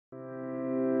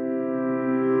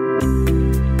The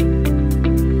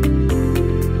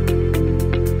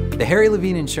Harry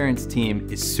Levine Insurance team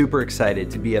is super excited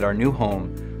to be at our new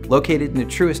home, located in the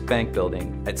Truist Bank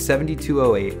building at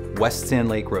 7208 West Sand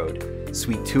Lake Road,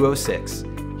 Suite 206,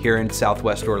 here in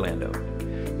Southwest Orlando.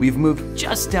 We've moved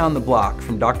just down the block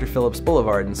from Dr. Phillips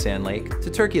Boulevard in Sand Lake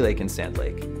to Turkey Lake in Sand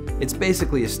Lake. It's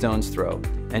basically a stone's throw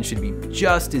and should be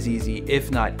just as easy, if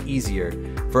not easier,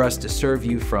 for us to serve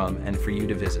you from and for you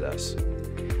to visit us.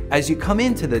 As you come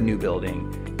into the new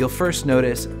building, you'll first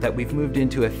notice that we've moved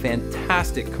into a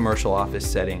fantastic commercial office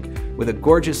setting with a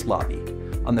gorgeous lobby.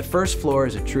 On the first floor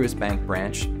is a Truist Bank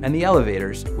branch and the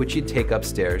elevators, which you'd take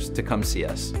upstairs to come see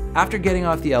us. After getting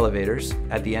off the elevators,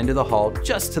 at the end of the hall,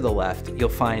 just to the left, you'll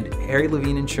find Harry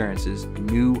Levine Insurance's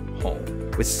new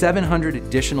home. With 700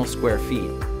 additional square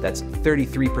feet, that's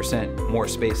 33% more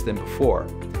space than before,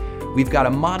 we've got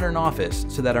a modern office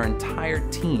so that our entire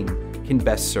team can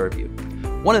best serve you.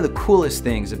 One of the coolest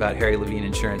things about Harry Levine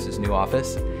Insurance's new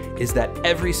office is that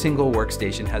every single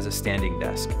workstation has a standing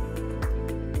desk.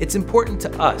 It's important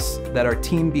to us that our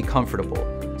team be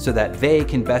comfortable so that they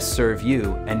can best serve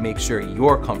you and make sure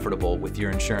you're comfortable with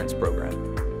your insurance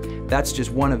program. That's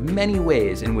just one of many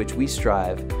ways in which we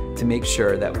strive to make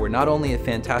sure that we're not only a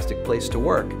fantastic place to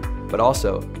work, but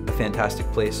also a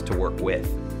fantastic place to work with.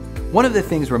 One of the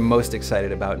things we're most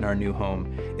excited about in our new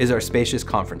home is our spacious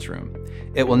conference room.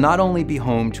 It will not only be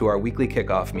home to our weekly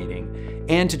kickoff meeting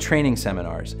and to training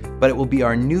seminars, but it will be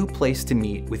our new place to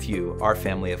meet with you, our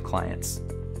family of clients.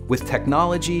 With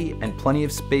technology and plenty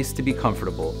of space to be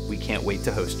comfortable, we can't wait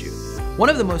to host you. One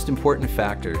of the most important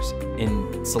factors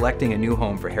in selecting a new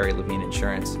home for Harry Levine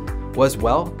Insurance was,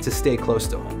 well, to stay close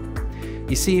to home.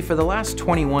 You see, for the last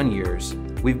 21 years,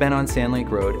 we've been on Sand Lake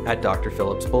Road at Dr.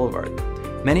 Phillips Boulevard.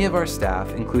 Many of our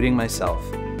staff, including myself,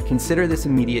 consider this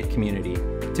immediate community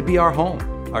to be our home.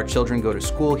 Our children go to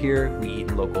school here, we eat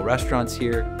in local restaurants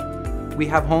here, we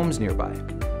have homes nearby.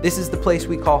 This is the place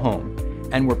we call home,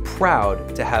 and we're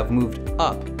proud to have moved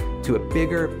up to a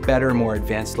bigger, better, more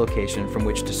advanced location from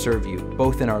which to serve you,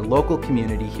 both in our local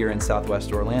community here in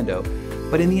Southwest Orlando,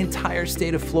 but in the entire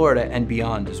state of Florida and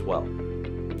beyond as well.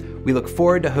 We look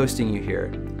forward to hosting you here,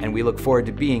 and we look forward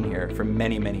to being here for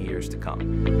many, many years to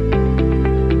come.